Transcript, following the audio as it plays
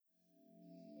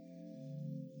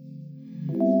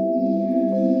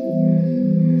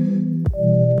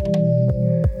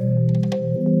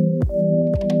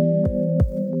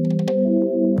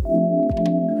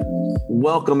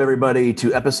Welcome, everybody,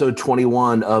 to episode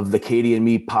 21 of the Katie and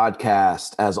Me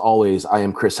podcast. As always, I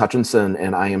am Chris Hutchinson,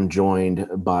 and I am joined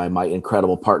by my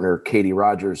incredible partner, Katie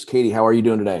Rogers. Katie, how are you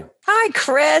doing today? Hi,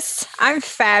 Chris. I'm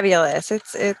fabulous.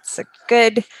 It's a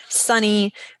good,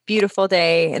 sunny, beautiful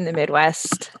day in the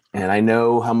Midwest. And I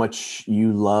know how much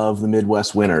you love the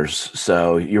Midwest winters,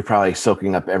 so you're probably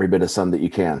soaking up every bit of sun that you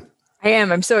can. I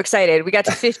am. I'm so excited. We got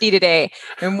to 50 today.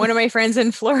 And one of my friends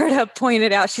in Florida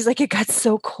pointed out, she's like, it got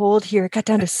so cold here. It got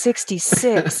down to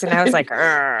 66. And I was like,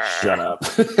 shut up.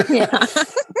 Yeah.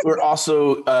 We're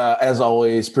also, as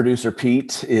always, producer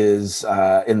Pete is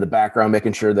in the background,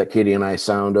 making sure that Katie and I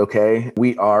sound okay.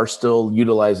 We are still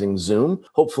utilizing Zoom.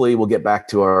 Hopefully we'll get back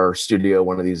to our studio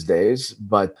one of these days.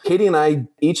 But Katie and I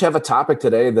each have a topic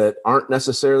today that aren't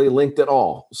necessarily linked at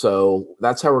all. So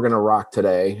that's how we're going to rock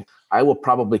today. I will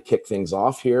probably kick things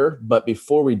off here, but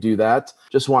before we do that,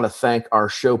 just want to thank our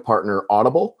show partner,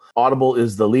 Audible. Audible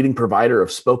is the leading provider of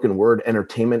spoken word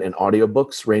entertainment and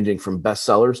audiobooks, ranging from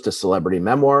bestsellers to celebrity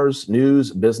memoirs,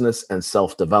 news, business, and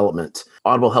self-development.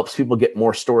 Audible helps people get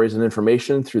more stories and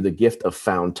information through the gift of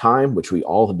found time, which we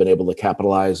all have been able to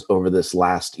capitalize over this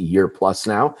last year plus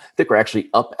now. I think we're actually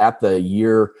up at the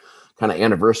year kind of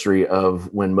anniversary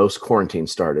of when most quarantine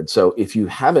started. So if you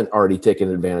haven't already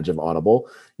taken advantage of Audible,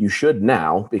 you should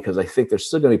now, because I think there's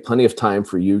still going to be plenty of time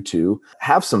for you to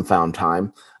have some found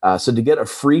time. So to get a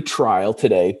free trial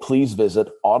today, please visit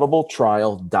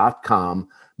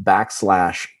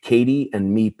audibletrial.com/Katie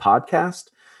and Me podcast.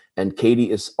 And Katie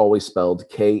is always spelled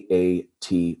Katy.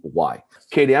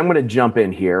 Katie, I'm going to jump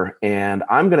in here and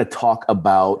I'm going to talk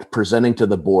about presenting to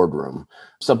the boardroom,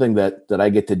 something that I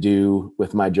get to do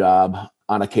with my job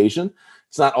on occasion.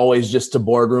 It's not always just to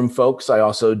boardroom folks. I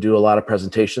also do a lot of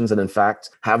presentations and in fact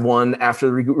have one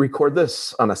after we record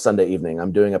this on a Sunday evening.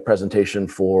 I'm doing a presentation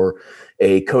for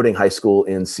a coding high school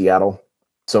in Seattle.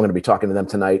 So I'm going to be talking to them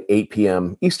tonight, 8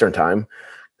 p.m. Eastern time,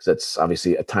 because that's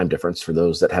obviously a time difference for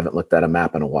those that haven't looked at a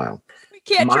map in a while. We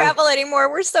can't travel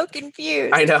anymore. We're so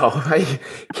confused. I know. I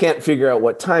can't figure out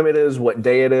what time it is, what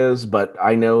day it is, but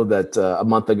I know that a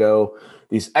month ago,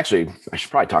 I should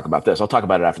probably talk about this. I'll talk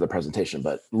about it after the presentation,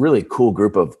 but really cool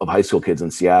group of high school kids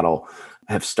in Seattle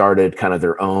have started kind of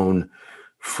their own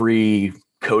free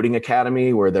coding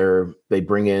academy where they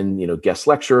bring in, guest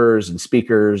lecturers and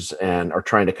speakers and are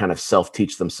trying to kind of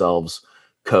self-teach themselves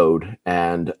code.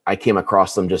 And I came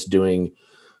across them just doing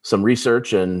some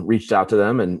research and reached out to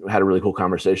them and had a really cool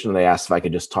conversation. And they asked if I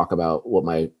could just talk about what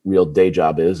my real day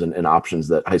job is and options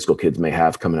that high school kids may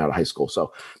have coming out of high school.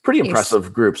 So pretty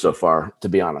impressive group so far, to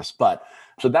be honest.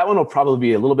 So that one will probably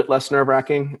be a little bit less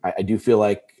nerve-wracking. I do feel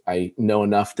like I know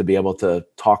enough to be able to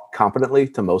talk competently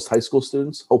to most high school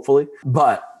students, hopefully.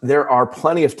 But there are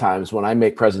plenty of times when I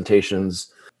make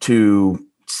presentations to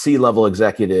C-level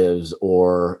executives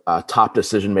or top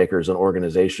decision makers in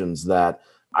organizations that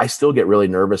I still get really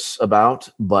nervous about,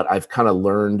 but I've kind of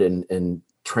learned and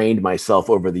trained myself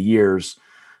over the years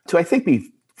to, I think,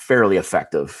 be fairly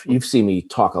effective. You've seen me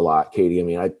talk a lot, Katie. I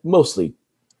mean, I mostly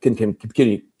can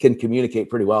communicate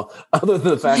pretty well, other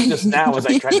than the fact just now as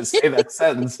I tried to say that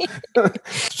sentence.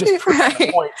 Just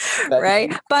right.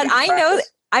 But I know that.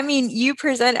 I mean, you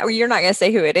present, you're not going to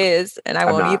say who it is, and I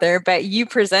won't either, but you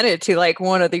presented to like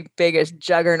one of the biggest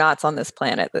juggernauts on this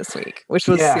planet this week, which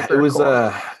was super cool.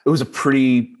 It was a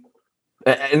pretty,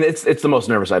 and it's the most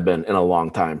nervous I've been in a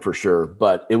long time for sure,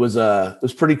 but it was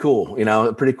pretty cool,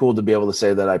 pretty cool to be able to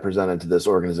say that I presented to this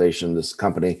organization, this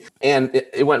company, and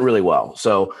it went really well.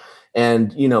 So,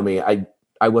 and me,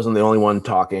 I wasn't the only one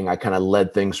talking. I kind of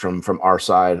led things from our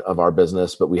side of our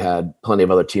business, but we had plenty of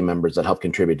other team members that helped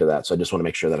contribute to that. So I just want to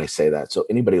make sure that I say that. So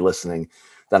anybody listening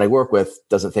that I work with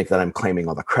doesn't think that I'm claiming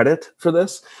all the credit for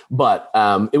this, but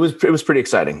it was pretty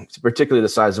exciting, particularly the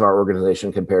size of our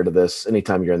organization compared to this.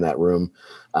 Anytime you're in that room,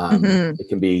 it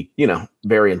can be,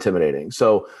 very intimidating.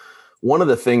 So one of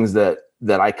the things that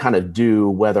I kind of do,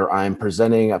 whether I'm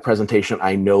presenting a presentation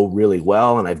I know really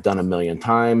well and I've done a million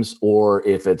times, or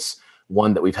if it's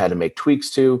one that we've had to make tweaks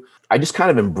to, I just kind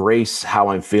of embrace how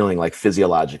I'm feeling, like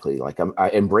physiologically. Like I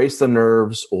embrace the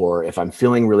nerves, or if I'm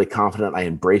feeling really confident, I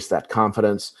embrace that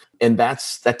confidence. And that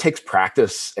takes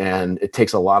practice, and it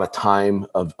takes a lot of time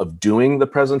of doing the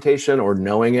presentation or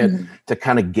knowing it to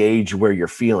kind of gauge where you're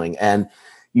feeling. And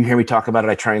you hear me talk about it.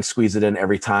 I try and squeeze it in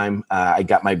every time. I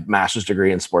got my master's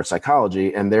degree in sports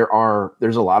psychology, and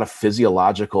there's a lot of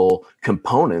physiological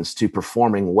components to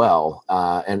performing well.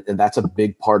 And that's a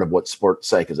big part of what sports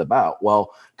psych is about.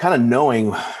 Well, kind of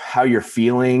knowing how you're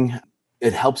feeling,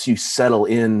 it helps you settle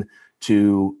in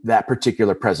to that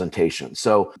particular presentation.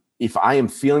 So if I am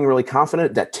feeling really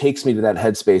confident, that takes me to that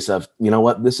headspace of, you know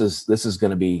what, this is going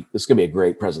to be a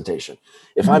great presentation.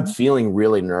 If I'm feeling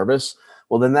really nervous,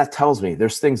 well, then that tells me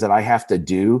there's things that I have to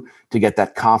do to get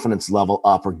that confidence level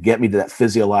up or get me to that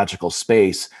physiological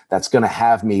space that's going to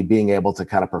have me being able to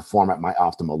kind of perform at my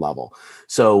optimal level.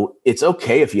 So it's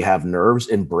okay if you have nerves,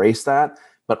 embrace that,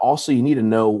 but also you need to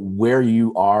know where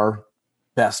you are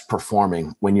best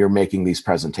performing when you're making these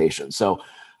presentations. So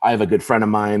I have a good friend of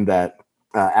mine that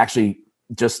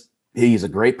he's a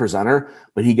great presenter,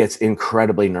 but he gets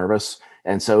incredibly nervous.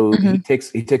 And so he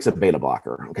takes a beta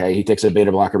blocker. Okay. He takes a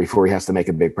beta blocker before he has to make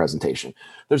a big presentation.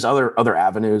 There's other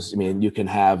avenues. I mean, you can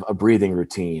have a breathing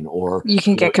routine, or you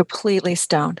can get completely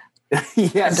stoned.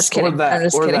 Yes, I'm just kidding.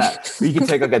 That. You can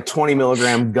take like a 20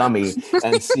 milligram gummy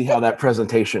and see how that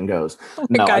presentation goes.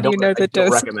 No, I don't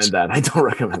recommend that. I don't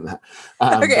recommend that.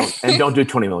 Okay. Don't do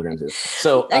 20 milligrams either.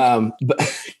 So,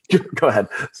 but go ahead.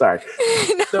 Sorry.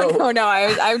 No.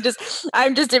 I'm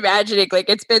just imagining, like,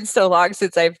 it's been so long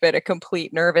since I've been a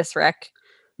complete nervous wreck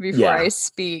before I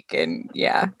speak. And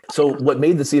So what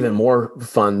made this even more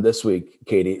fun this week,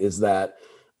 Katie, is that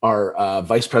our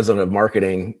vice president of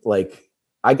marketing,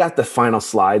 I got the final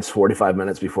slides 45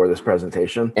 minutes before this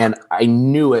presentation, and I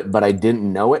knew it, but I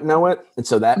didn't know it. And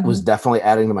so that was definitely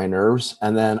adding to my nerves.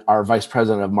 And then our vice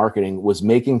president of marketing was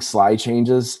making slide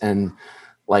changes and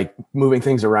moving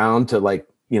things around to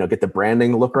get the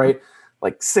branding look right,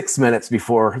 6 minutes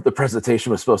before the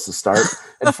presentation was supposed to start.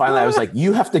 And finally I was like,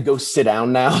 you have to go sit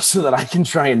down now so that I can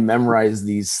try and memorize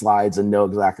these slides and know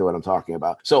exactly what I'm talking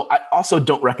about. So I also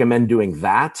don't recommend doing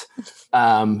that.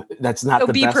 That's not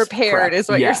the best. Be prepared is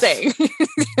what you're saying.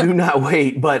 Do not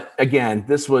wait. But again,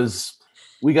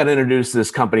 we got introduced to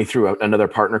this company through another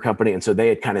partner company. And so they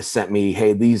had kind of sent me,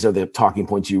 hey, these are the talking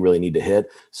points you really need to hit.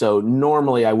 So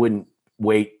normally I wouldn't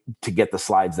wait to get the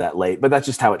slides that late, but that's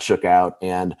just how it shook out.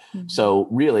 And so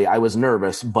really I was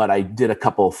nervous, but I did a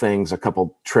couple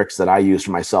tricks that I used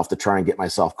for myself to try and get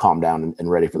myself calmed down and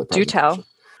ready for the presentation. Do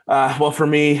tell. Well, for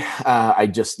me, I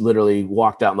just literally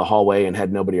walked out in the hallway and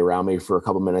had nobody around me for a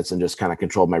couple minutes and just kind of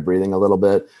controlled my breathing a little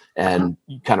bit and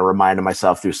kind of reminded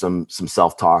myself through some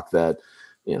self-talk that,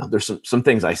 there's some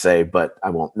things I say, but I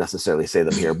won't necessarily say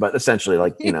them here. But essentially,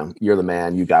 you're the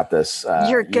man, you got this.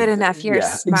 You're good enough. You're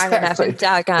smart enough. And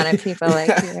doggone it, people like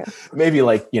you. Maybe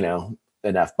an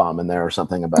F-bomb in there or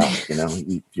something about,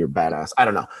 you're badass. I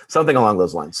don't know, something along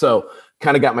those lines. So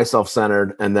kind of got myself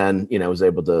centered, and then, was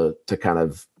able to kind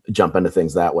of jump into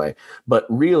things that way. But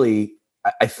really,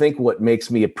 I think what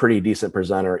makes me a pretty decent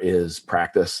presenter is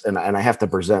practice. And I have to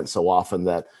present so often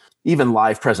that even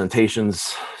live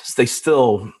presentations, it's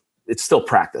still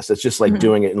practice. It's just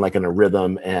doing it in a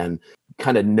rhythm and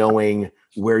kind of knowing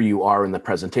where you are in the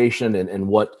presentation and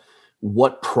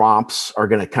what prompts are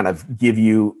going to kind of give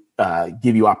you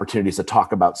opportunities to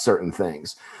talk about certain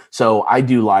things. So I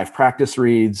do live practice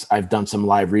reads. I've done some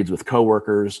live reads with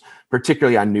coworkers,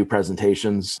 particularly on new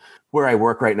presentations. Where I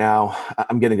work right now,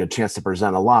 I'm getting a chance to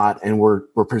present a lot, and we're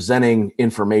presenting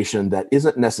information that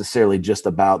isn't necessarily just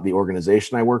about the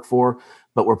organization I work for,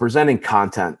 but we're presenting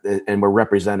content and we're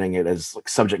representing it as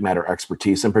subject matter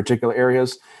expertise in particular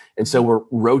areas. And so we're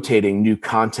rotating new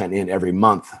content in every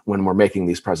month when we're making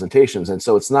these presentations. And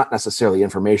so it's not necessarily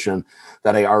information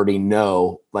that I already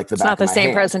know, it's not the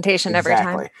same presentation every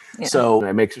time. Yeah. So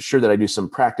I make sure that I do some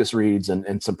practice reads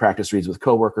and some practice reads with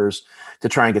coworkers to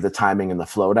try and get the timing and the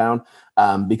flow down.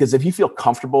 Because if you feel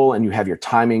comfortable and you have your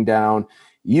timing down,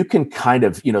 you can kind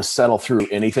of, settle through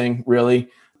anything really,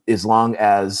 as long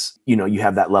as, you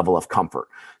have that level of comfort.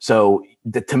 So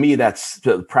to me, that's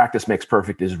the practice makes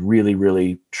perfect is really,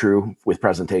 really true with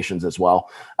presentations as well.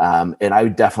 And I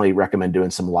would definitely recommend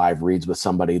doing some live reads with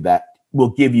somebody that will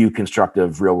give you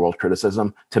constructive real world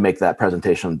criticism to make that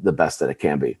presentation the best that it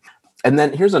can be. And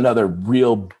then here's another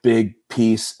real big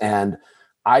piece. And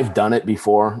I've done it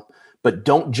before, but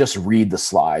don't just read the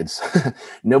slides.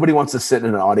 Nobody wants to sit in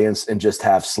an audience and just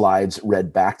have slides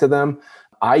read back to them.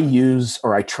 I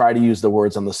try to use the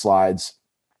words on the slides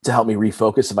to help me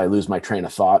refocus if I lose my train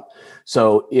of thought.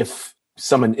 So if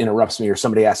someone interrupts me or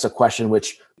somebody asks a question,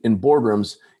 which in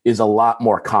boardrooms is a lot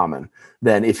more common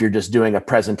than if you're just doing a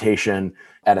presentation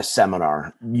at a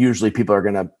seminar. Usually people are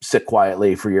going to sit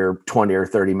quietly for your 20 or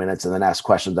 30 minutes and then ask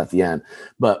questions at the end.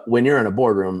 But when you're in a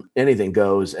boardroom, anything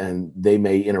goes and they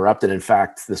may interrupt it. In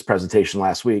fact, this presentation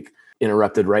last week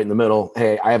interrupted right in the middle.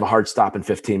 Hey, I have a hard stop in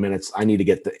 15 minutes. I need to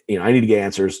get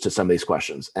answers to some of these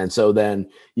questions. And so then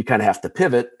you kind of have to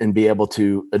pivot and be able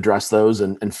to address those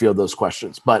and field those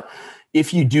questions. But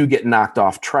if you do get knocked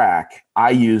off track,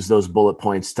 I use those bullet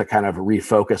points to kind of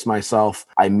refocus myself.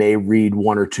 I may read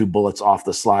 1 or 2 bullets off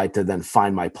the slide to then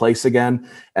find my place again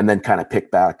and then kind of pick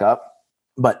back up.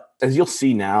 But as you'll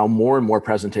see now, more and more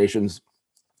presentations,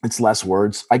 it's less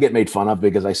words. I get made fun of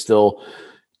because I still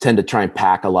tend to try and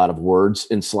pack a lot of words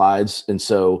in slides. And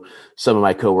so some of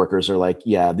my coworkers are like,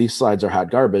 yeah, these slides are hot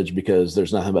garbage because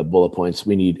there's nothing but bullet points.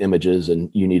 We need images, and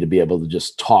you need to be able to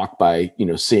just talk by,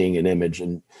 seeing an image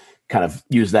and kind of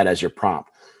use that as your prompt.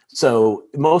 So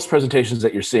most presentations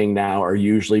that you're seeing now are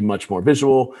usually much more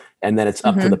visual, and then it's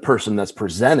up to the person that's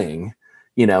presenting,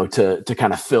 to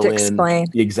kind of fill in. Explain.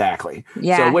 Exactly.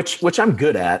 Yeah. So which I'm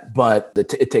good at, but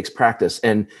it takes practice.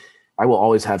 And I will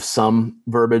always have some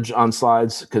verbiage on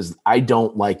slides because I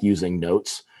don't like using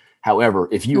notes. However,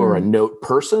 if you are a note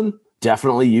person,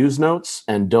 definitely use notes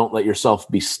and don't let yourself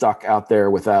be stuck out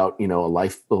there without, a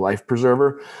life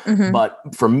preserver. But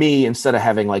for me, instead of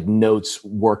having like notes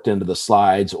worked into the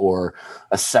slides or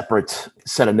a separate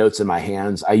set of notes in my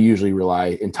hands, I usually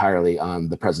rely entirely on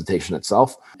the presentation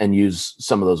itself and use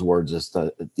some of those words as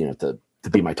to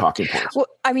be my talking points. Well,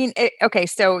 I mean, okay,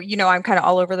 so, I'm kind of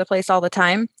all over the place all the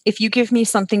time. If you give me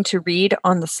something to read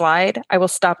on the slide, I will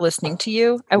stop listening to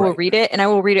you. I will read it, and I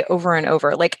will read it over and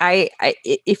over. Like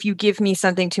if you give me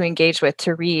something to engage with,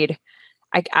 to read,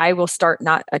 I will start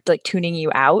not like tuning you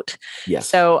out. Yes.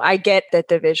 So I get that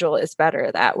the visual is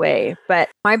better that way. But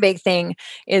my big thing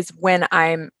is when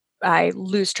I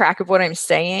lose track of what I'm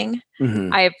saying,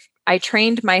 I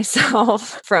trained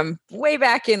myself from way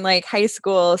back in like high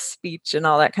school speech and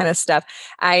all that kind of stuff.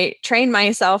 I trained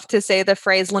myself to say the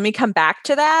phrase, let me come back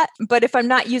to that. But if I'm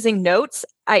not using notes,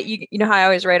 you know how I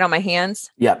always write on my hands?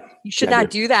 Yeah. You should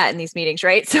not do that in these meetings,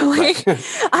 right? So like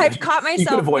I've caught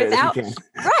myself without,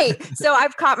 right. So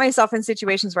I've caught myself in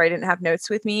situations where I didn't have notes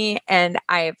with me, and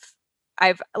I've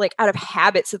like out of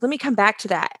habit said, let me come back to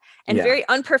that. And very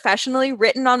unprofessionally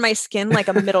written on my skin like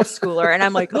a middle schooler. And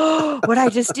I'm like, oh, what'd I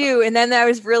just do? And then I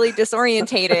was really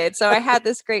disorientated. So I had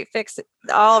this great fix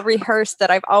all rehearsed that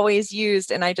I've always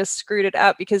used. And I just screwed it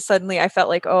up because suddenly I felt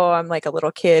like, oh, I'm like a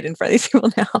little kid in front of these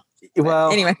people now.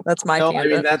 Well, anyway, that's my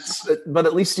tangent. I mean, but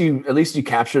at least you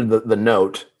captured the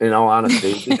note, in all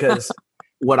honesty, because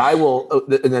what I will,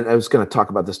 and then I was going to talk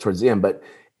about this towards the end, but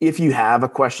if you have a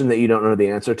question that you don't know the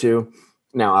answer to,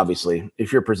 now, obviously,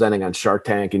 if you're presenting on Shark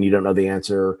Tank and you don't know the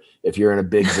answer, if you're in a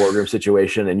big boardroom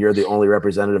situation and you're the only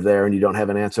representative there and you don't have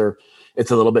an answer,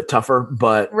 it's a little bit tougher.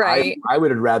 But I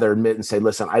would rather admit and say,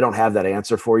 listen, I don't have that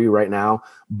answer for you right now,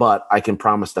 but I can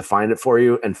promise to find it for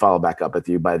you and follow back up with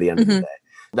you by the end of the day.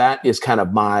 That is kind of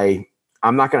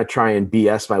I'm not going to try and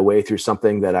BS my way through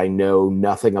something that I know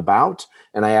nothing about.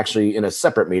 And I actually, in a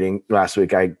separate meeting last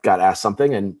week, I got asked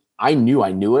something and I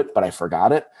knew it, but I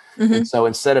forgot it. And so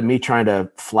instead of me trying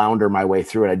to flounder my way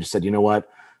through it, I just said, you know what?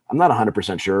 I'm not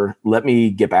 100% sure. Let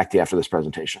me get back to you after this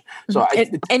presentation. So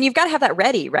and you've got to have that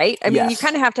ready, right? I mean, you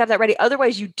kind of have to have that ready.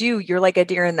 Otherwise you're like a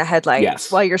deer in the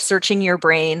headlights while you're searching your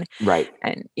brain. Right.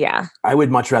 And I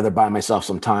would much rather buy myself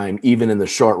some time, even in the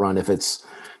short run, if it's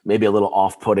maybe a little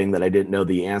off-putting that I didn't know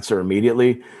the answer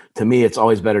immediately. To me, it's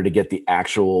always better to get the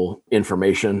actual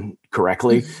information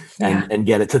correctly and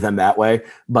get it to them that way.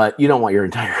 But you don't want your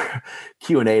entire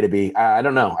Q&A to be, I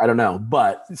don't know.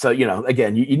 But so,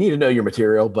 again, you need to know your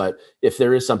material. But if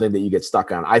there is something that you get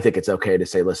stuck on, I think it's okay to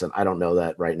say, listen, I don't know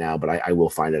that right now, but I will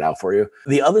find it out for you.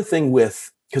 The other thing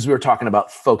because we were talking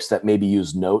about folks that maybe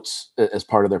use notes as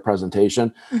part of their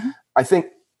presentation, I think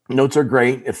notes are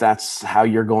great if that's how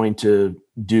you're going to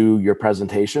do your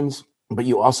presentations, but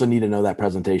you also need to know that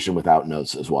presentation without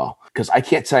notes as well. Because I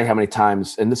can't tell you how many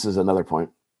times, and this is another point,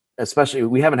 especially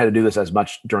we haven't had to do this as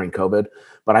much during COVID,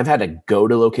 but I've had to go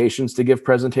to locations to give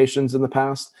presentations in the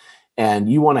past.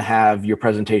 And you want to have your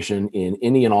presentation in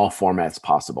any and all formats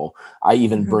possible. I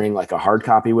even bring like a hard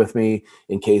copy with me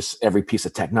in case every piece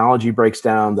of technology breaks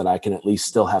down, that I can at least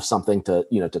still have something to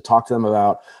talk to them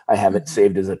about. I have it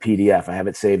saved as a PDF. I have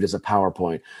it saved as a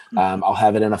PowerPoint. I'll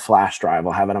have it in a flash drive.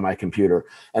 I'll have it on my computer.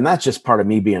 And that's just part of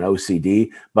me being OCD.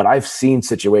 But I've seen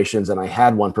situations, and I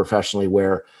had one professionally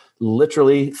where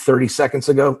literally 30 seconds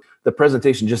ago, the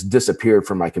presentation just disappeared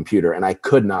from my computer and I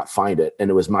could not find it.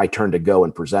 And it was my turn to go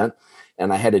and present.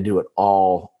 And I had to do it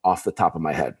all off the top of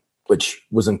my head, which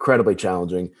was incredibly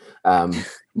challenging.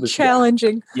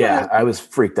 Challenging. Yeah, I was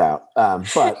freaked out.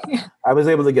 But I was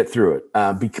able to get through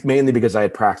it, mainly because I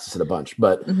had practiced it a bunch.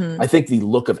 But I think the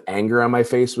look of anger on my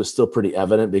face was still pretty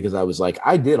evident because I was like,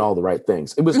 I did all the right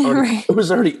things. It was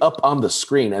already up on the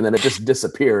screen, and then it just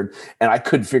disappeared, and I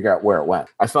couldn't figure out where it went.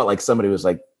 I felt like somebody was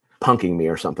like punking me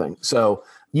or something. So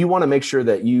you want to make sure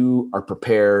that you are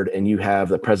prepared and you have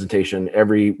the presentation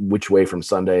every which way from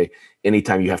Sunday.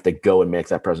 Anytime you have to go and make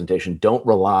that presentation, don't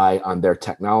rely on their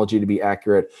technology to be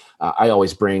accurate. I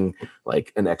always bring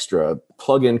like an extra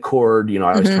plug-in cord. I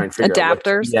always try and figure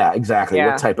adapters. out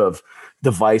what type of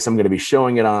device I'm going to be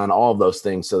showing it on, all of those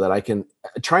things, so that I can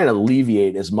try and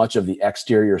alleviate as much of the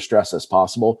exterior stress as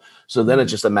possible. So then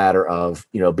it's just a matter of,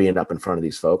 being up in front of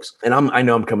these folks. And I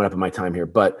know I'm coming up in my time here,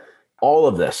 but all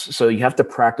of this. So you have to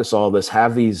practice all this,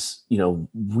 have these,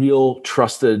 real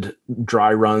trusted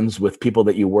dry runs with people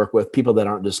that you work with, people that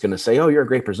aren't just going to say, oh, you're a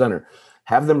great presenter.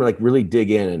 Have them like really dig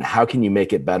in and how can you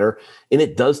make it better? And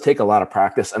it does take a lot of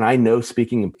practice. And I know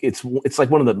speaking, it's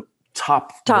like one of the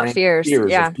top fears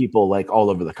of people like all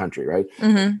over the country, right?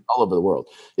 All over the world.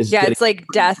 It's like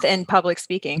death in public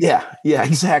speaking. Yeah,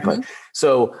 exactly.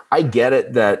 So I get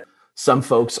it that some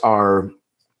folks are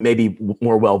maybe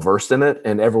more well-versed in it.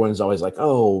 And everyone's always like,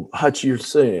 oh, Hutch, you're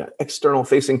saying external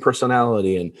facing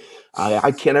personality. And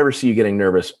I can't ever see you getting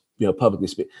nervous, publicly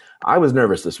speak. I was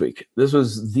nervous this week. This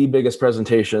was the biggest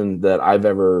presentation that I've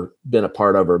ever been a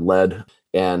part of or led.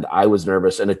 And I was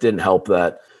nervous, and it didn't help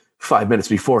that 5 minutes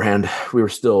beforehand, we were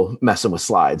still messing with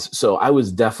slides. So I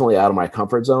was definitely out of my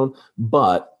comfort zone,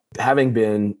 but having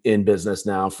been in business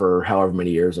now for however many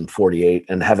years, I'm 48,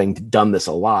 and having done this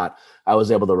a lot, I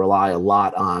was able to rely a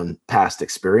lot on past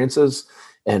experiences.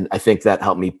 And I think that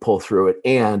helped me pull through it.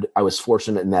 And I was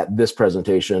fortunate in that this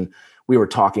presentation, we were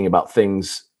talking about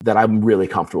things that I'm really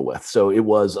comfortable with. So it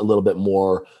was a little bit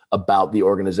more about the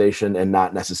organization and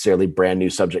not necessarily brand new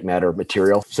subject matter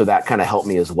material. So that kind of helped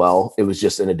me as well. It was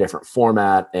just in a different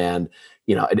format. And,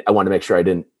 I wanted to make sure I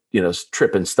didn't,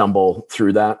 trip and stumble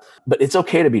through that. But it's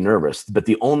okay to be nervous. But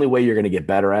the only way you're going to get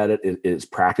better at it is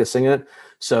practicing it.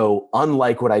 So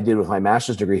unlike what I did with my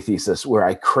master's degree thesis, where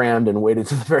I crammed and waited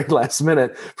to the very last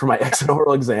minute for my exit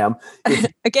oral exam.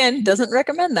 Again, doesn't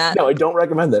recommend that. No, I don't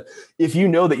recommend that. If you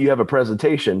know that you have a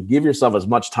presentation, give yourself as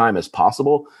much time as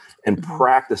possible and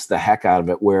practice the heck out of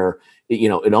it, where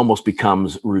it almost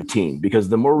becomes routine. Because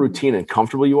the more routine and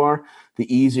comfortable you are,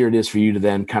 the easier it is for you to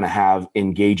then kind of have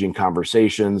engaging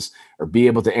conversations or be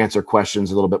able to answer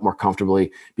questions a little bit more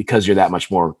comfortably because you're that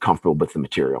much more comfortable with the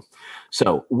material.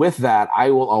 So with that,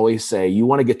 I will always say you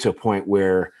want to get to a point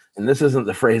where, and this isn't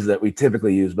the phrase that we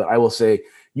typically use, but I will say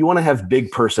you want to have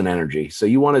big person energy. So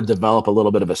you want to develop a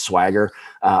little bit of a swagger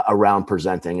around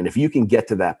presenting. And if you can get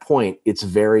to that point, it's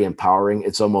very empowering.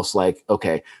 It's almost like,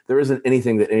 okay, there isn't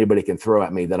anything that anybody can throw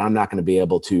at me that I'm not going to be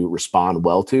able to respond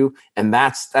well to. And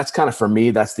that's kind of, for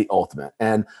me, that's the ultimate.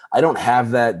 And I don't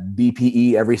have that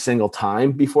BPE every single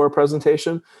time before a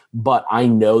presentation, but I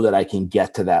know that I can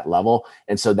get to that level.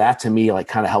 And so that to me, like,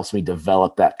 kind of helps me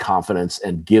develop that confidence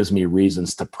and gives me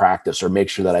reasons to practice or make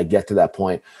sure that I get to that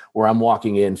point where I'm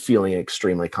walking in feeling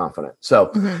extremely confident.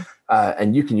 So,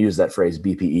 and you can use that phrase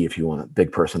BPE if you want,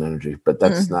 big person energy, but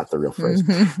that's not the real phrase.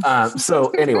 So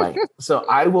anyway, so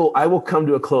I will come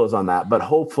to a close on that, but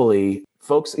hopefully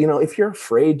folks, if you're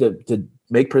afraid to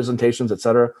make presentations, et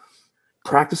cetera,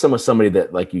 practice them with somebody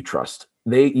that like you trust.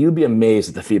 You'd be amazed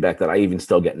at the feedback that I even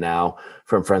still get now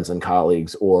from friends and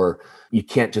colleagues, or you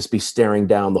can't just be staring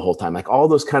down the whole time, like all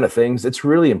those kind of things. It's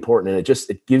really important. And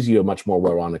it gives you a much more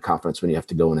well-rounded confidence when you have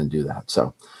to go in and do that.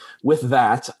 So with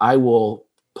that, I will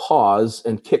pause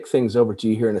and kick things over to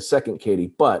you here in a second,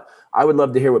 Katie, but I would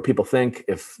love to hear what people think,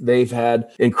 if they've had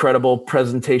incredible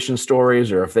presentation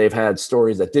stories or if they've had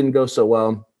stories that didn't go so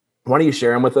well. Why don't you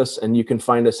share them with us? And you can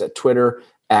find us at Twitter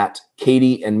at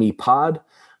Katie and Me Pod,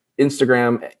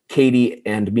 Instagram, Katie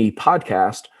and Me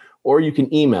Podcast, or you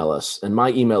can email us. And my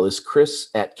email is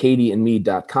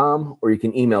chris@katieandme.com, or you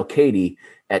can email Katie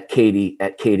at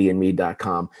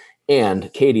katieandme.com.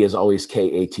 And Katie is always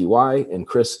Katy, and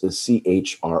Chris is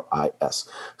Chris.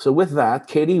 So with that,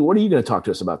 Katie, what are you going to talk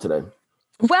to us about today?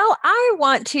 Well, I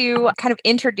want to kind of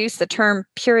introduce the term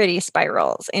purity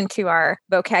spirals into our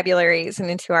vocabularies and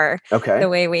into the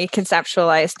way we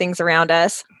conceptualize things around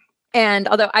us. And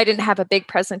although I didn't have a big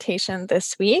presentation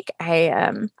this week,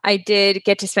 I did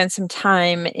get to spend some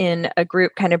time in a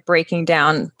group kind of breaking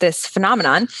down this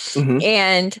phenomenon.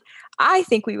 And I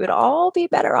think we would all be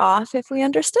better off if we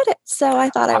understood it. So I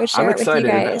thought I would share it with you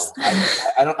guys.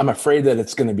 I'm afraid that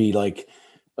it's going to be like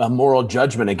a moral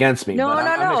judgment against me. No.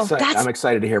 I'm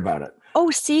excited to hear about it.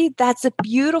 Oh, see, that's a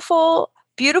beautiful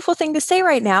thing to say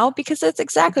right now, because that's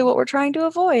exactly what we're trying to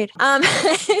avoid.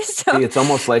 See, it's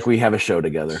almost like we have a show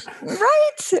together.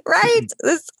 Right.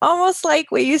 It's almost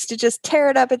like we used to just tear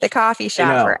it up at the coffee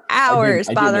shop for hours,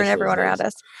 bothering everyone around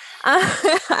us.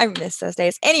 I miss those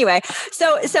days. Anyway,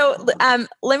 so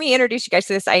let me introduce you guys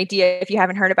to this idea if you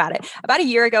haven't heard about it. About a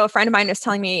year ago, a friend of mine was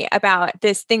telling me about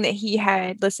this thing that he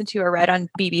had listened to or read on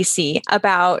BBC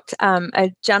about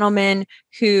a gentleman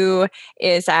who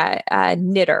is a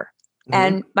knitter. Mm-hmm.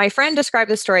 And my friend described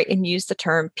the story and used the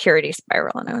term purity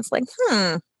spiral. And I was like,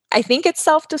 I think it's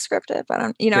self-descriptive.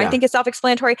 I think it's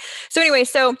self-explanatory. So anyway,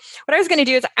 so what I was going to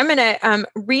do is I'm going to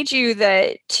read you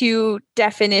the two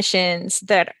definitions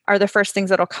that are the first things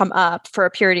that'll come up for a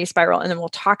purity spiral, and then we'll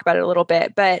talk about it a little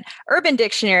bit. But Urban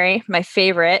Dictionary, my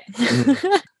favorite,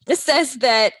 it says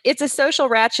that it's a social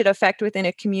ratchet effect within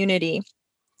a community.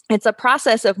 It's a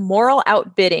process of moral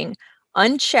outbidding,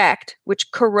 unchecked,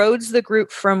 which corrodes the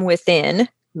group from within.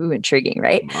 Ooh, intriguing,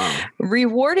 right? Wow.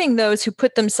 Rewarding those who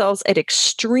put themselves at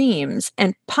extremes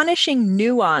and punishing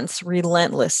nuance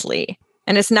relentlessly.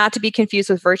 And it's not to be confused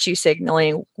with virtue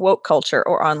signaling, woke culture,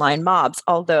 or online mobs,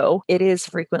 although it is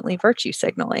frequently virtue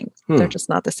signaling. They're just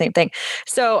not the same thing.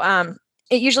 So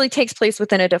it usually takes place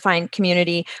within a defined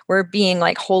community where being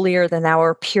like holier than thou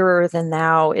or purer than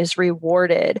thou is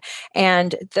rewarded.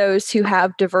 And those who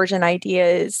have divergent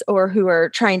ideas or who are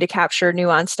trying to capture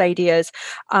nuanced ideas,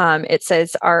 it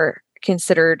says are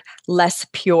considered less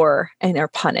pure and are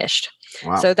punished.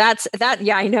 Wow. So that's that.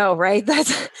 Yeah, I know, right?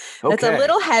 That's a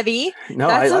little heavy. No,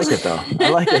 I like it though. I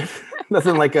like it.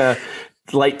 Nothing like a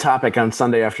light topic on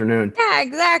Sunday afternoon. Yeah,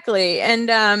 exactly. And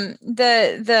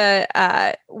the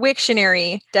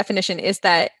Wiktionary definition is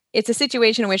that it's a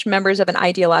situation in which members of an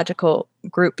ideological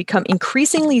group become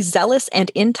increasingly zealous and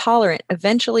intolerant,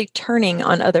 eventually turning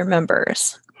on other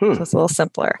members. So it's a little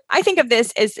simpler. I think of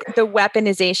this as the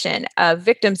weaponization of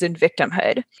victims and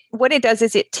victimhood. What it does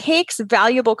is it takes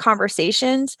valuable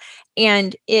conversations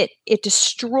and it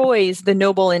destroys the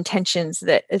noble intentions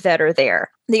that are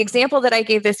there. The example that I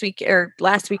gave this week or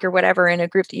last week or whatever in a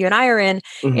group that you and I are in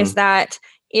is that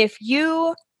if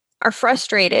you are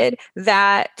frustrated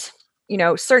that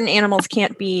certain animals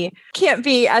can't be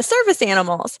service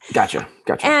animals. Gotcha.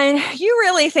 And you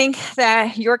really think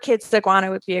that your kid's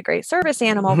iguana would be a great service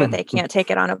animal, but they can't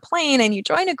take it on a plane. And you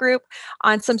join a group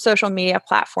on some social media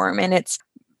platform, and it's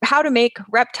how to make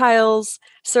reptiles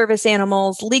service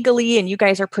animals legally. And you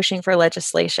guys are pushing for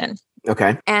legislation.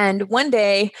 Okay. And one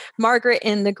day, Margaret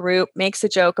in the group makes a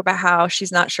joke about how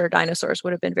she's not sure dinosaurs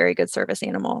would have been very good service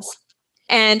animals.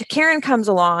 And Karen comes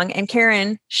along, and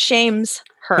Karen shames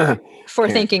her for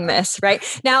thinking this, right?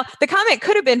 Now, the comment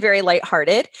could have been very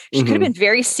lighthearted. She could have been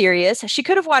very serious. She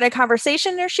could have wanted a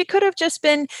conversation, or she could have just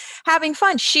been having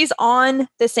fun. She's on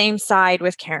the same side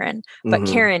with Karen, but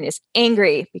Karen is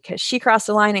angry because she crossed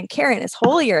the line and Karen is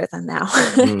holier than thou.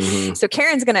 So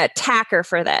Karen's going to attack her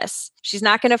for this. She's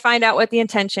not going to find out what the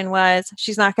intention was.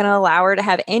 She's not going to allow her to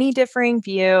have any differing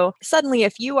view. Suddenly,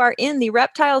 if you are in the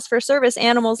Reptiles for Service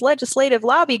Animals legislative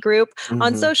lobby group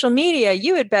on social media,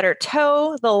 you had better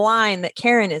toe the line that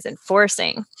Karen is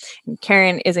enforcing. And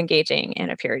Karen is engaging in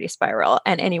a purity spiral,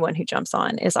 and anyone who jumps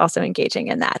on is also engaging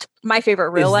in that. My favorite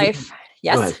real life.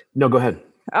 Yes. Go ahead. No, go ahead.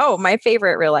 Oh, my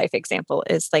favorite real life example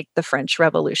is like the French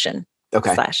Revolution.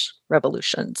 /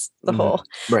 revolutions, the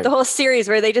whole series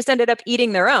where they just ended up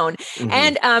eating their own.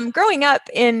 And growing up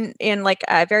in like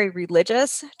a very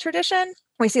religious tradition,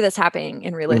 we see this happening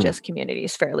in religious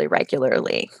communities fairly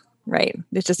regularly, right?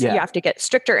 It's just, you have to get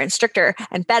stricter and stricter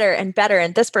and better.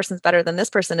 And this person's better than this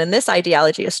person. And this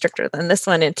ideology is stricter than this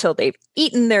one until they've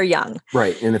eaten their young.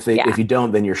 Right. And if you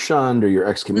don't, then you're shunned or you're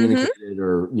excommunicated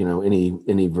or,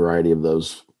 any variety of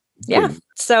those. Yeah.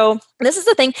 So this is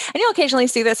the thing. And you'll occasionally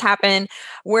see this happen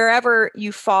wherever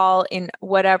you fall in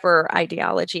whatever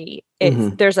ideology.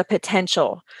 There's a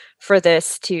potential for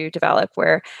this to develop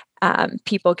where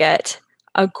people get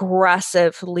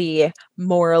aggressively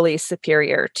morally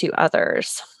superior to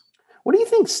others. What do you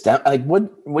think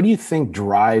what do you think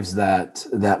drives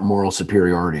that moral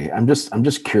superiority? I'm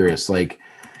just curious,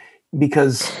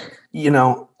 because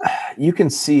you can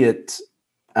see it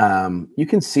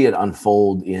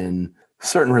unfold in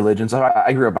certain religions.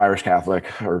 I grew up Irish Catholic,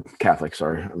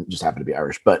 sorry. I just happen to be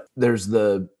Irish, but there's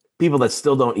the people that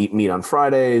still don't eat meat on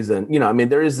Fridays. And,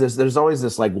 there's always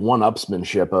this like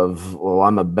one-upsmanship of, well,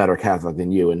 I'm a better Catholic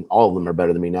than you. And all of them are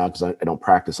better than me now because I don't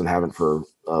practice and haven't for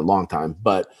a long time.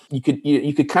 But you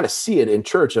could kind of see it in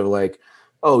church of like,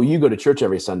 oh, you go to church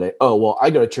every Sunday. Oh, well,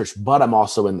 I go to church, but I'm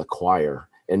also in the choir.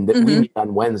 And we meet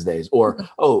on Wednesdays, or,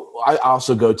 I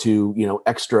also go to,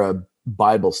 extra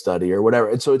Bible study or whatever.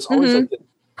 And so it's always like the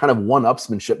kind of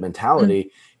one-upsmanship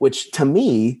mentality, which to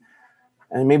me,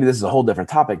 and maybe this is a whole different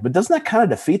topic, but doesn't that kind of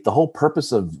defeat the whole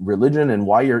purpose of religion and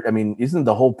why isn't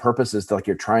the whole purpose is to, like,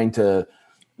 you're trying to,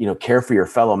 care for your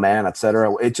fellow man, et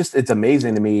cetera. It's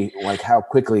amazing to me, like how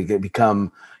quickly it can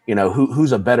become,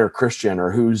 who's a better Christian,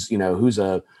 or who's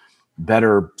a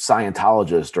better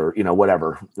Scientologist, or,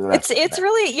 whatever. It's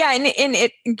really, yeah. And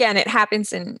it, again, it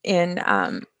happens in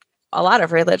a lot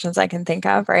of religions I can think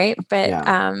of, right? But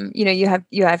you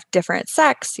have different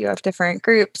sects, you have different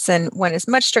groups, and one is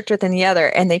much stricter than the other.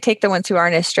 And they take the ones who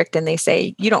aren't as strict and they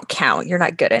say, you don't count, you're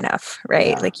not good enough, right?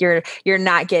 Yeah. Like you're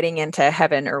not getting into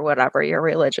heaven or whatever your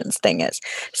religion's thing is.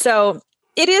 So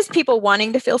it is people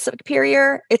wanting to feel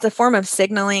superior. It's a form of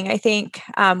signaling, I think,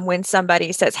 when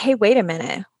somebody says, hey, wait a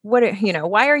minute,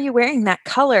 why are you wearing that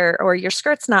color, or your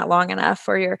skirt's not long enough,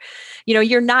 or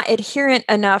you're not adherent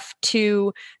enough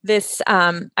to this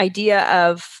idea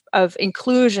of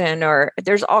inclusion, or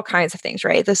there's all kinds of things,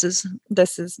 right? This is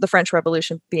the French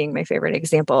Revolution being my favorite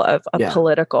example of a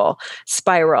political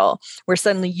spiral where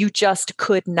suddenly you just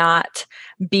could not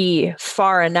be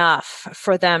far enough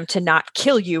for them to not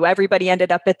kill you. Everybody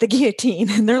ended up at the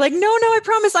guillotine, and they're like, no, I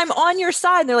promise I'm on your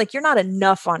side. And they're like, you're not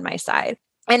enough on my side.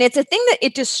 And it's a thing that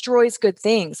it destroys good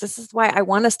things. This is why I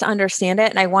want us to understand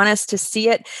it, and I want us to see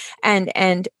it. And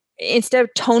instead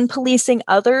of tone policing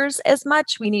others as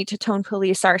much, we need to tone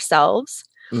police ourselves.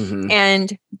 Mm-hmm.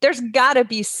 And there's got to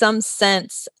be some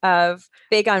sense of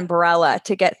big umbrella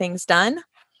to get things done.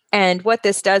 And what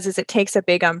this does is it takes a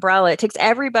big umbrella. It takes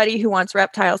everybody who wants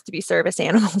reptiles to be service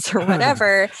animals or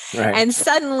whatever. Right. And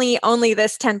suddenly only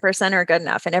this 10% are good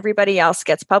enough. And everybody else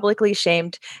gets publicly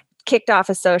shamed, kicked off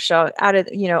of social, out of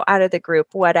the group,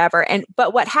 whatever.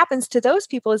 But what happens to those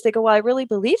people is they go, well, I really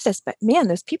believe this, but man,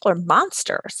 those people are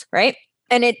monsters, right?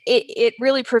 And it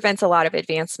really prevents a lot of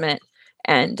advancement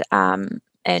and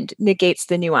negates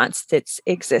the nuance that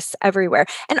exists everywhere.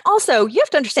 And also, you have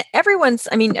to understand,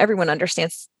 everyone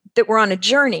understands that we're on a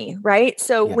journey, right?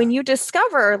 So when you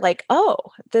discover like, oh,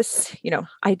 this,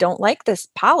 I don't like this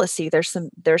policy, there's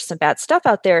some bad stuff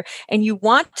out there, and you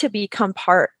want to become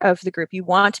part of the group, you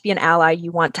want to be an ally,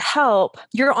 you want to help,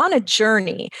 you're on a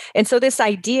journey. And so this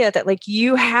idea that like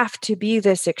you have to be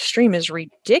this extreme is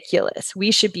ridiculous.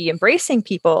 We should be embracing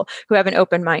people who have an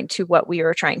open mind to what we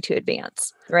are trying to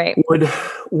advance, right?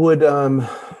 Would oh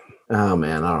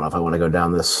man, I don't know if I want to go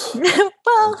down this.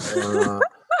 Well,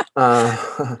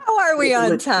 how are we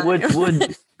on time?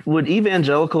 Would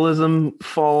evangelicalism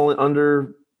fall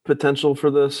under potential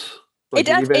for this? Like it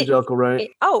does. Evangelical, right?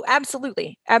 Oh,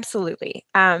 absolutely.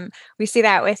 We see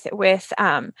that with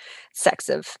sects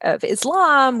of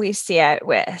Islam. We see it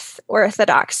with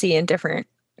Orthodoxy in different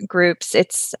groups.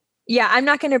 I'm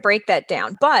not going to break that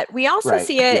down, but we also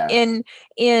see it in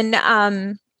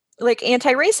like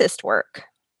anti-racist work.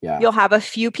 Yeah. You'll have a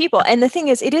few people. And the thing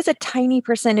is, it is a tiny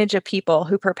percentage of people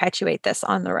who perpetuate this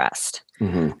on the rest.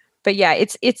 Mm-hmm. But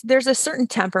there's a certain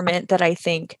temperament that I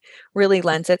think really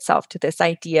lends itself to this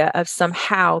idea of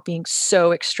somehow being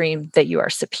so extreme that you are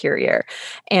superior.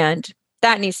 And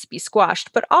that needs to be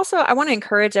squashed. But also, I want to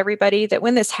encourage everybody that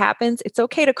when this happens, it's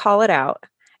okay to call it out.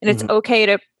 And it's okay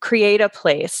to create a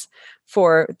place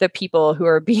for the people who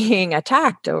are being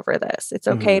attacked over this. It's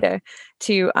okay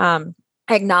to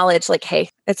acknowledge like, hey,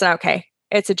 it's okay.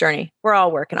 It's a journey. We're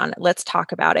all working on it. Let's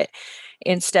talk about it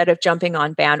instead of jumping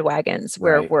on bandwagons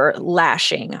where we're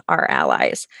lashing our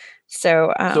allies.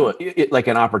 So like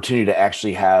an opportunity to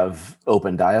actually have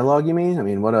open dialogue, you mean? I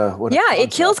mean, what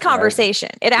it kills conversation.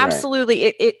 Right? It absolutely,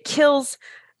 it kills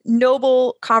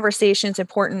noble conversations,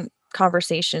 important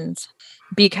conversations,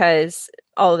 because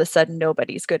all of a sudden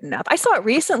nobody's good enough. I saw it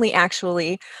recently,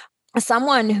 actually.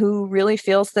 Someone who really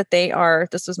feels that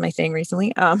this was my thing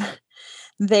recently,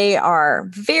 they are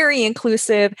very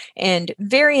inclusive and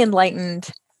very enlightened,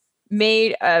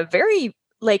 made a very,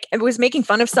 it was making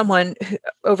fun of someone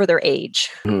over their age,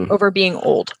 over being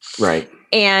old. Right.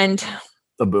 And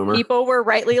a boomer. People were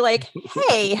rightly like,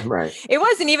 hey, right. It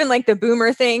wasn't even like the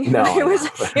boomer thing. No, it was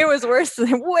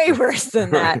way worse than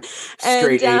that.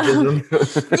 Straight ageism.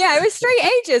 It was straight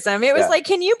ageism. It was like,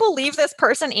 can you believe this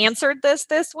person answered this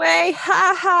way?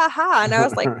 Ha ha ha. And I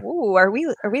was like, ooh, are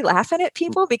we laughing at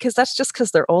people? Because that's just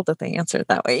because they're old that they answered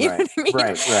that way. You know what I mean?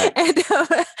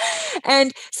 Right.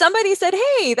 And somebody said,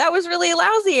 hey, that was really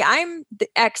lousy. I'm the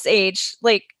X age.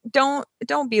 Like, don't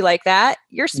be like that.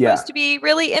 You're supposed to be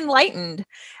really enlightened.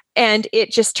 And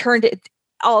it just turned it,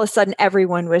 all of a sudden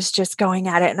everyone was just going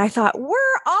at it. And I thought,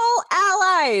 we're all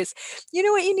allies. You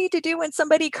know what you need to do when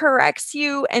somebody corrects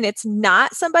you and it's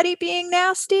not somebody being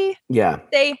nasty? Yeah.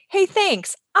 Say, hey,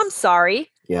 thanks. I'm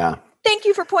sorry. Yeah. Thank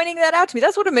you for pointing that out to me.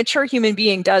 That's what a mature human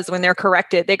being does when they're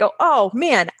corrected. They go, oh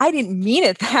man, I didn't mean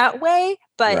it that way,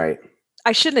 but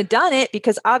I shouldn't have done it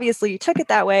because obviously you took it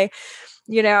that way,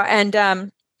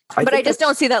 and but I just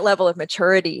don't see that level of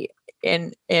maturity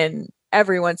in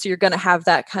everyone. So you're going to have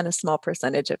that kind of small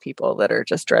percentage of people that are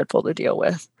just dreadful to deal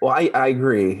with. Well, I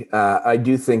agree. I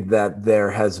do think that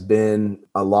there has been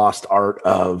a lost art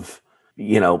of,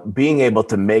 being able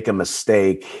to make a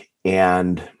mistake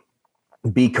and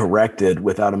be corrected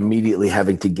without immediately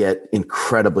having to get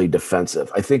incredibly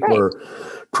defensive. I think we're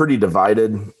pretty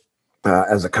divided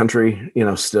as a country,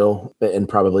 still, and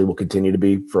probably will continue to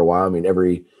be for a while. I mean,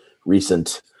 every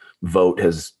recent vote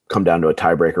has come down to a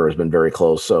tiebreaker, has been very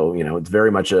close. So, it's very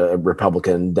much a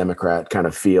Republican Democrat kind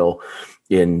of feel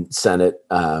in Senate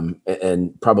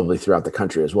and probably throughout the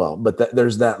country as well. But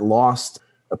there's that lost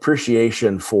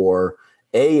appreciation for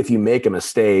if you make a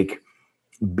mistake,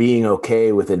 being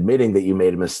okay with admitting that you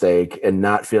made a mistake and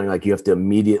not feeling like you have to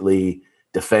immediately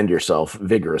defend yourself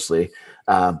vigorously.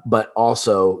 But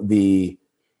also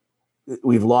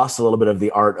we've lost a little bit of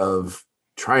the art of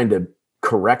trying to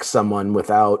correct someone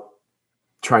without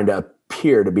trying to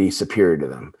appear to be superior to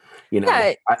them.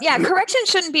 Correction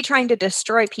shouldn't be trying to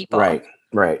destroy people.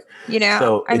 Right.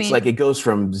 So like it goes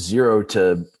from 0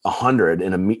 to 100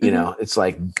 in a, it's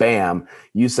like, bam,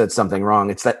 you said something wrong.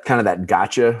 It's that kind of that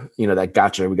gotcha, that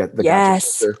gotcha. We got the gotcha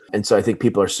culture. And so I think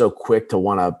people are so quick to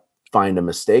want to find a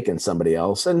mistake in somebody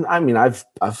else. And I mean, I've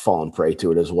fallen prey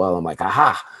to it as well. I'm like,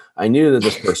 aha, I knew that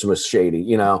this person was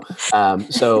shady, but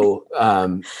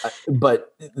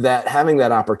that having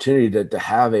that opportunity to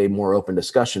have a more open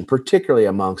discussion, particularly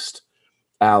amongst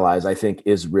allies, I think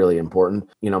is really important.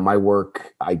 My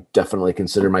work, I definitely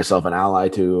consider myself an ally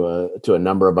to a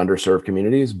number of underserved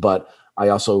communities, but I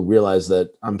also realize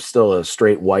that I'm still a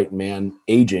straight white man,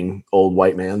 aging old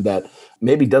white man that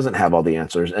maybe doesn't have all the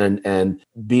answers, and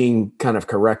being kind of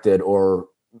corrected or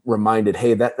reminded,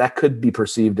 hey, that could be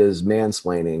perceived as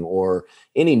mansplaining or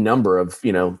any number of,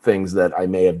 things that I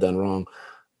may have done wrong.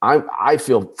 I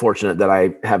feel fortunate that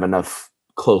I have enough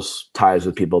close ties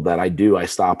with people that I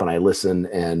stop and I listen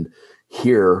and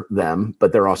hear them,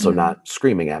 but they're also not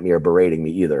screaming at me or berating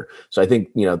me either. So I think,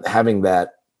 having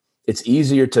that, it's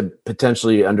easier to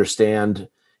potentially understand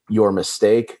your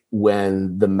mistake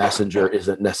when the messenger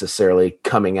isn't necessarily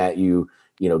coming at you,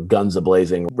 guns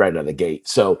a-blazing right out of the gate.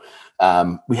 So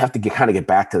we have to get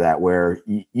back to that where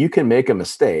you can make a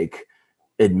mistake,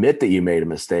 admit that you made a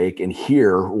mistake, and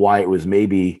hear why it was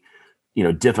maybe,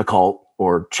 difficult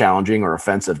or challenging or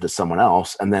offensive to someone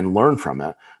else, and then learn from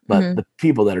it. But the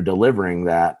people that are delivering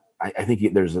that, I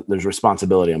think there's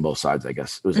responsibility on both sides. I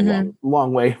guess it was a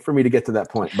long way for me to get to that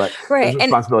point, but there's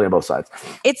responsibility on both sides.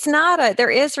 It's not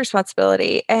there is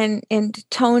responsibility, and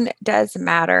tone does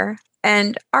matter,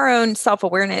 and our own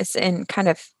self-awareness and kind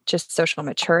of just social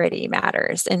maturity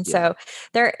matters. And so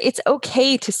it's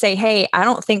okay to say, hey, I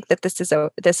don't think that this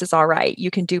is all right. You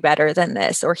can do better than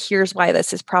this, or here's why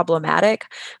this is problematic,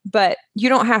 but you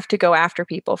don't have to go after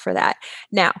people for that.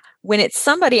 Now, when it's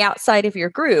somebody outside of your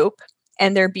group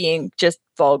and they're being just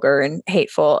vulgar and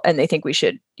hateful, and they think we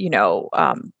should,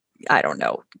 I don't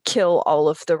know, kill all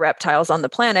of the reptiles on the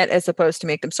planet as opposed to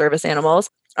make them service animals,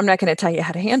 I'm not going to tell you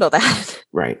how to handle that.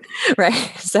 Right.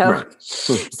 So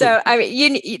I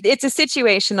mean, it's a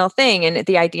situational thing. And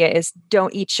the idea is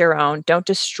don't eat your own, don't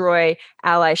destroy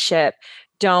allyship,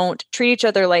 don't treat each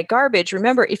other like garbage.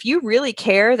 Remember, if you really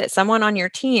care that someone on your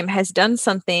team has done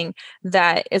something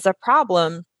that is a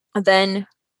problem, then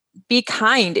be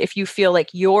kind if you feel like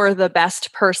you're the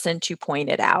best person to point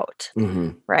it out,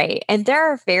 right? And there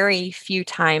are very few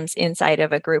times inside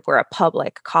of a group where a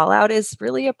public call out is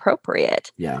really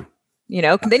appropriate. Yeah.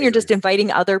 Then you're just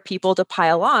inviting other people to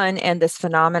pile on and this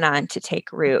phenomenon to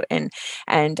take root. And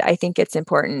I think it's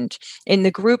important in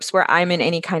the groups where I'm in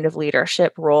any kind of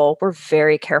leadership role, we're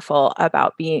very careful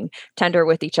about being tender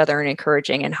with each other and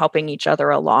encouraging and helping each other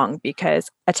along, because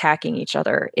attacking each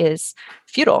other is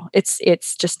futile. It's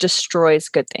just destroys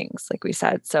good things, like we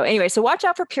said. So anyway, so watch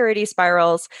out for purity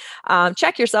spirals.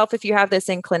 Check yourself if you have this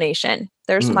inclination.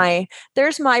 There's my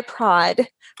prod.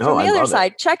 From the other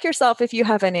side, check yourself if you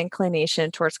have an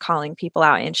inclination towards calling people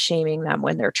out and shaming them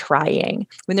when they're trying,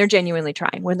 when they're genuinely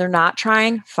trying. When they're not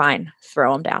trying, fine,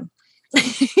 throw them down.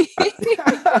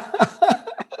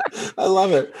 I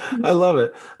love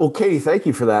it. Well, Katie, thank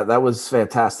you for that. That was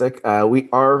fantastic. We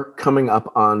are coming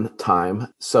up on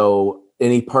time. So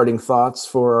any parting thoughts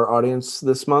for our audience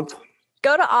this month?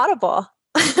 Go to Audible.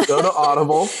 Go to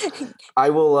Audible. I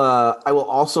will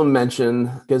also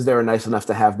mention, because they were nice enough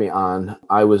to have me on,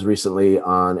 I was recently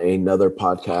on another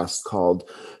podcast called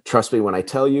Trust Me When I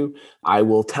Tell You. I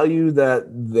will tell you that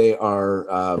they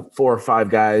are 4 or 5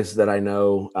 guys that I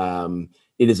know.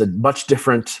 It is a much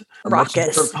different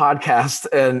podcast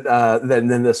and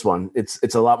than this one.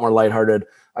 It's a lot more lighthearted,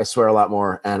 I swear a lot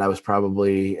more, and I was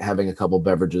probably having a couple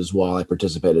beverages while I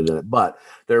participated in it. But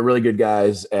they're really good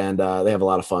guys, and they have a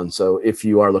lot of fun. So if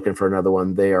you are looking for another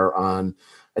one, they are on,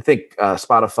 I think,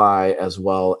 Spotify as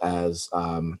well as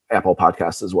Apple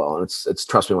Podcasts as well. And it's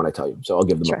trust me when I tell you. So I'll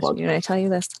give them a plug. Trust me when I tell you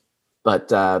this. But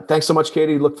thanks so much,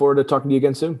 Katie. Look forward to talking to you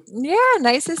again soon. Yeah,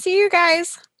 nice to see you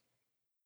guys.